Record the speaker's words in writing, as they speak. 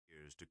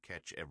ears to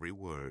catch every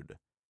word.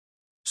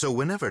 So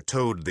whenever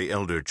Toad the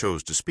elder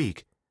chose to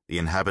speak, the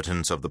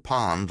inhabitants of the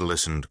pond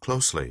listened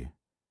closely.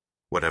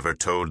 Whatever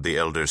Toad the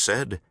elder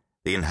said,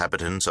 the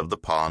inhabitants of the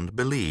pond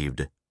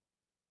believed.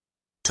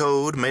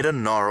 Toad made a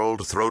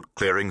gnarled,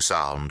 throat-clearing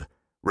sound,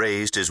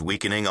 raised his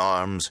weakening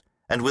arms,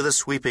 and with a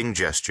sweeping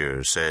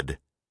gesture said,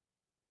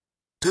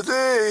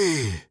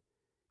 "Today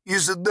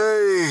is a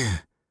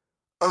day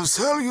of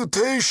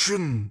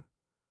salutation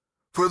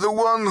for the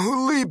one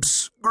who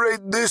leaps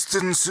great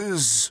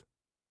distances."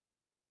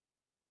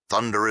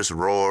 Thunderous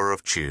roar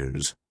of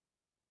cheers.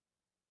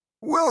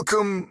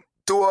 "Welcome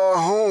to our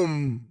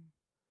home,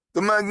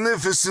 the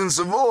magnificence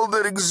of all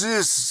that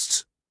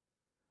exists,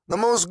 the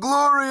most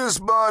glorious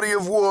body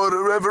of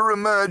water ever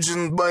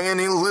imagined by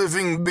any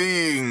living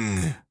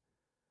being.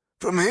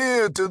 From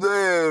here to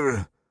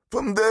there,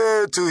 from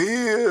there to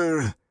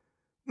here,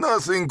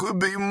 nothing could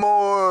be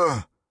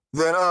more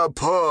than our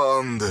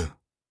pond."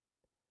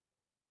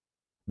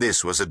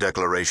 This was a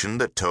declaration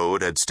that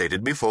Toad had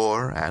stated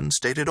before and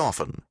stated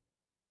often.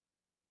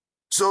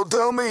 "So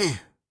tell me,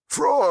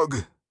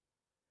 Frog,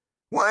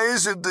 why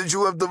is it that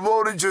you have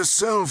devoted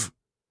yourself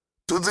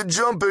to the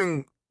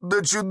jumping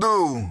that you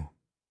do?"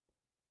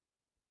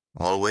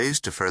 "Always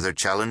to further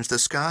challenge the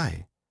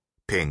sky,"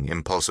 Ping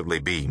impulsively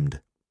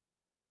beamed.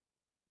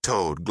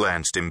 Toad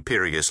glanced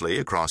imperiously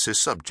across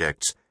his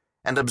subjects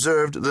and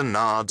observed the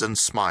nods and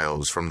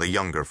smiles from the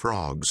younger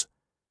frogs.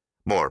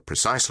 More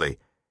precisely,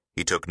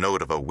 he took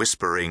note of a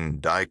whispering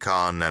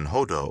Daikon and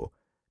Hodo,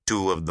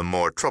 two of the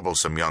more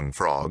troublesome young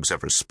frogs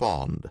ever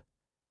spawned.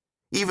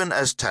 Even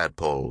as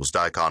tadpoles,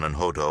 Daikon and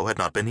Hodo had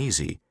not been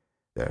easy.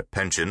 Their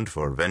penchant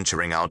for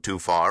venturing out too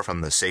far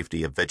from the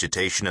safety of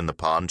vegetation in the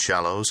pond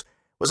shallows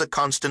was a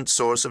constant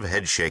source of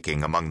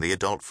head-shaking among the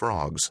adult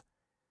frogs.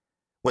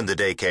 When the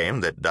day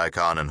came that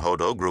Daikon and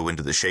Hodo grew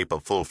into the shape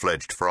of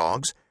full-fledged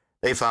frogs,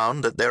 they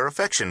found that their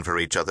affection for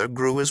each other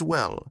grew as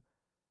well.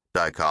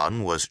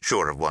 Daikon was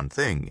sure of one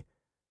thing.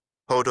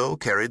 Hodo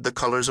carried the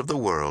colors of the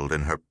world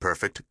in her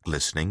perfect,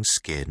 glistening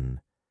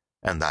skin,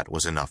 and that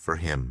was enough for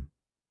him.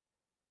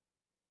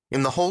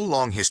 In the whole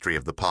long history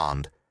of the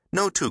pond,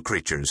 no two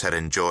creatures had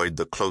enjoyed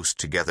the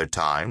close-together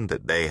time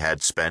that they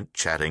had spent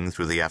chatting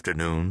through the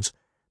afternoons,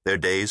 their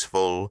days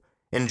full,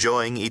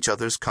 enjoying each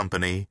other's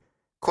company,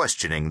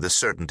 questioning the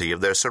certainty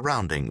of their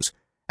surroundings,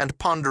 and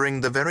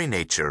pondering the very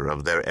nature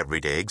of their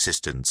everyday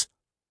existence.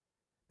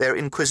 Their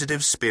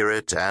inquisitive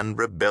spirit and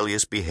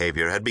rebellious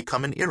behavior had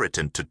become an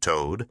irritant to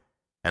Toad,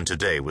 and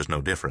today was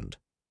no different.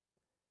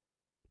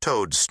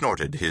 Toad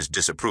snorted his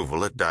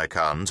disapproval at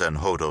Daikon's and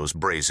Hodo's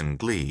brazen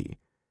glee.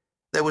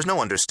 There was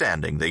no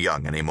understanding the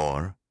young any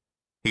more.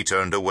 He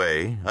turned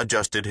away,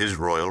 adjusted his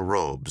royal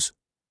robes.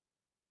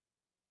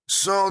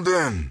 "So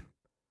then,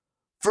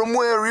 from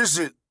where is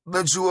it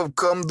that you have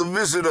come to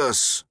visit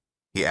us?"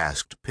 he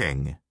asked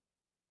Ping.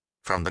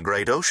 "From the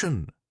great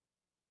ocean."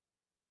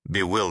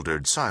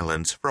 Bewildered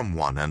silence from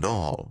one and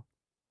all.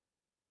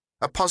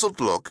 A puzzled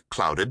look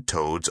clouded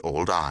Toad's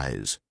old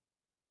eyes.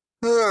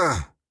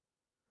 "I've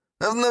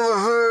never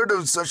heard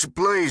of such a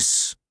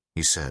place,"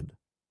 he said.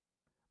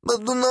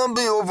 "But do not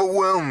be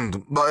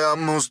overwhelmed by our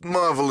most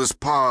marvelous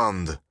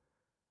pond.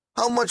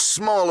 How much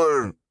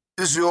smaller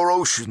is your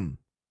ocean?"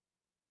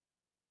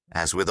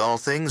 "As with all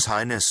things,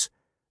 Highness,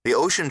 the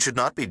ocean should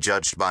not be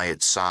judged by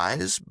its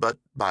size, but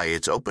by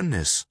its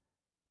openness,"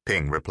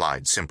 Ping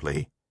replied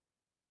simply.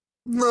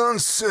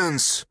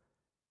 "Nonsense!"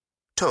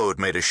 Toad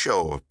made a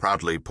show of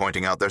proudly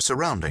pointing out their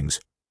surroundings.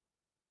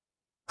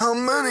 "How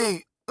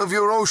many of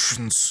your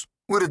oceans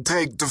would it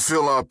take to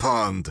fill our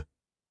pond?"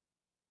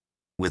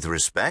 "With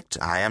respect,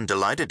 I am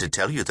delighted to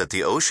tell you that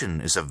the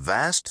ocean is a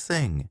vast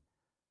thing."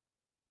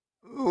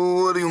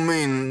 "What do you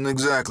mean,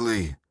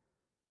 exactly?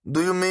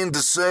 Do you mean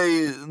to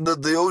say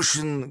that the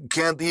ocean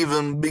can't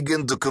even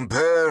begin to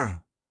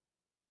compare?"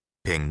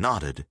 Ping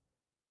nodded.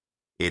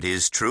 "It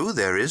is true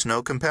there is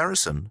no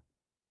comparison."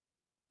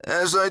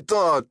 "As I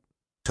thought,"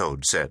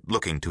 Toad said,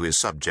 looking to his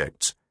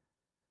subjects.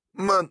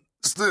 "But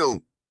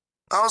still,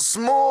 how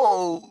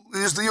small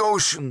is the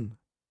ocean?"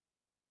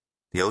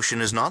 "The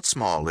ocean is not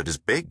small, it is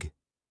big."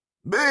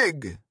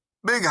 "Big?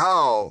 Big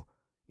how?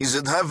 Is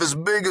it half as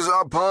big as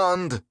our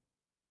pond?"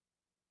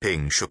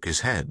 Ping shook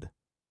his head.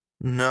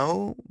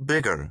 "No,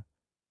 bigger."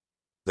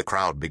 The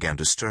crowd began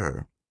to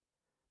stir.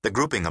 The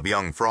grouping of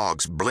young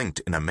frogs blinked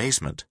in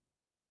amazement.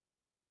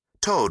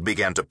 Toad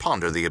began to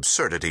ponder the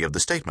absurdity of the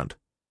statement.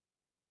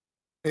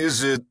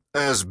 "Is it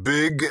as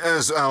big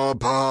as our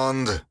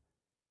pond?"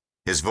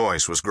 His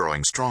voice was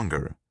growing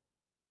stronger.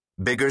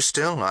 "Bigger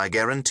still, I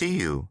guarantee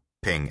you,"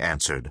 Ping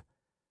answered.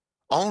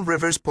 "All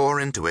rivers pour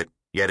into it,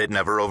 yet it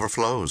never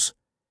overflows.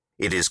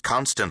 It is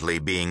constantly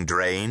being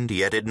drained,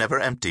 yet it never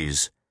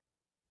empties.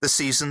 The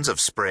seasons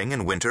of spring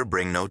and winter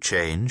bring no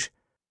change.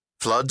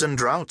 Floods and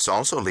droughts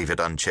also leave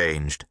it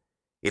unchanged.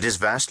 It is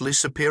vastly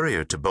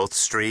superior to both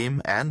stream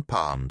and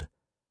pond.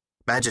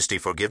 Majesty,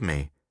 forgive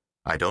me.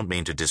 I don't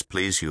mean to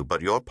displease you,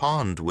 but your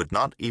pond would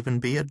not even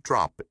be a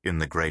drop in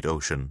the great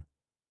ocean."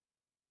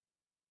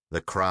 The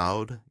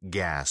crowd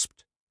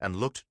gasped and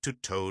looked to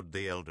Toad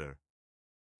the elder.